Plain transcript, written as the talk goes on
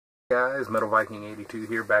Guys, Metal Viking 82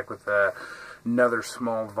 here, back with another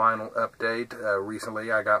small vinyl update.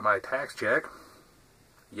 Recently I got my tax check,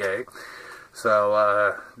 yay,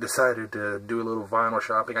 so decided to do a little vinyl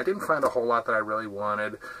shopping. I didn't find a whole lot that I really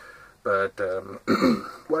wanted, but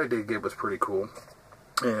what I did get was pretty cool.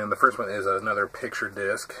 And the first one is another picture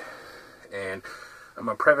disc, and I'm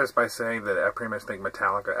going to preface by saying that I pretty much think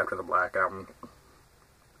Metallica, after the Black Album,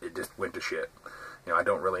 it just went to shit. You know, I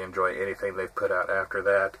don't really enjoy anything they've put out after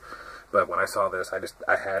that, but when I saw this,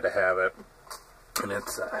 I had to have it, and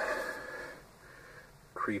it's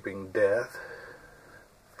Creeping Death.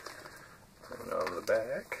 And on the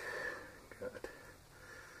back, got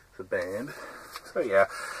the band. So yeah,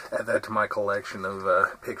 add that to my collection of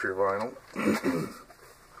picture vinyl.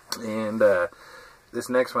 And this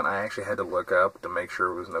next one I actually had to look up to make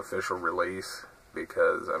sure it was an official release,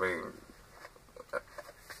 because, I mean,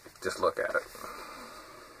 just look at it.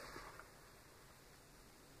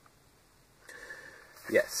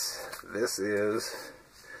 Yes, this is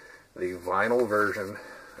the vinyl version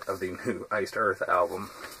of the new Iced Earth album.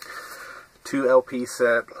 2 LP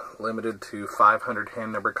set, limited to 500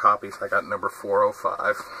 hand number copies. I got number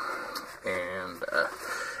 405. And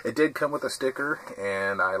it did come with a sticker,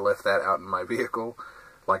 and I left that out in my vehicle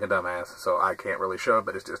like a dumbass, so I can't really show it,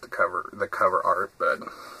 but it's just the cover art. But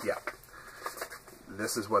yeah,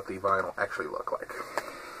 this is what the vinyl actually look like.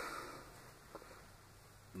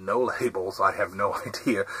 No labels. I have no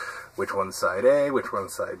idea which one's side A, which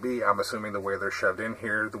one's side B. I'm assuming the way they're shoved in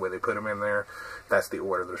here, the way they put them in there, that's the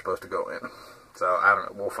order they're supposed to go in. So, I don't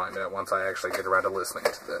know. We'll find out once I actually get around to listening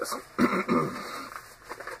to this.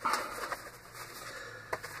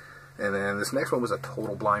 And then this next one was a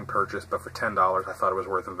total blind purchase, but for $10 I thought it was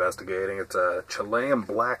worth investigating. It's a Chilean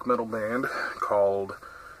black metal band called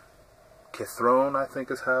Quithrone, I think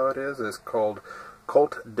is how it is. It's called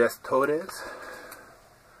Cult Destructores.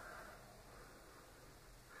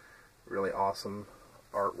 Really awesome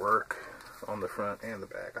artwork on the front and the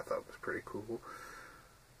back. I thought it was pretty cool.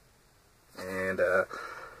 And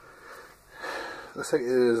looks like it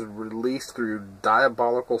is released through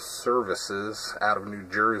Diabolical Services out of New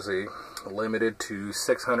Jersey, limited to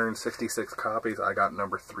 666 copies. I got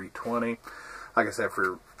number 320. Like I said,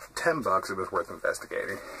 for $10 it was worth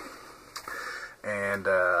investigating. And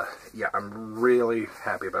yeah, I'm really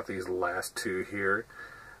happy about these last two here.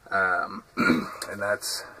 And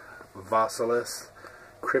that's Vasilis,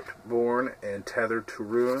 Cryptborn, and Tethered to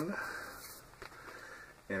Ruin.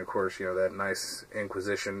 And of course, you know, that nice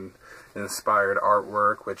Inquisition-inspired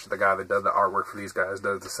artwork, which the guy that does the artwork for these guys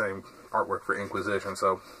does the same artwork for Inquisition,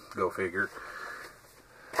 so go figure.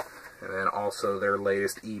 And then also their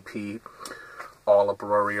latest EP, All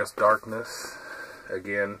Uproarious Darkness.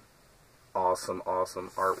 Again, awesome, awesome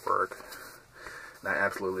artwork. And I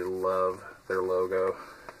absolutely love their logo.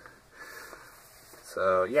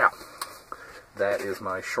 So, yeah, that is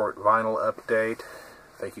my short vinyl update.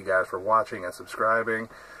 Thank you guys for watching and subscribing.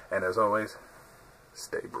 And as always,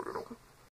 stay brutal.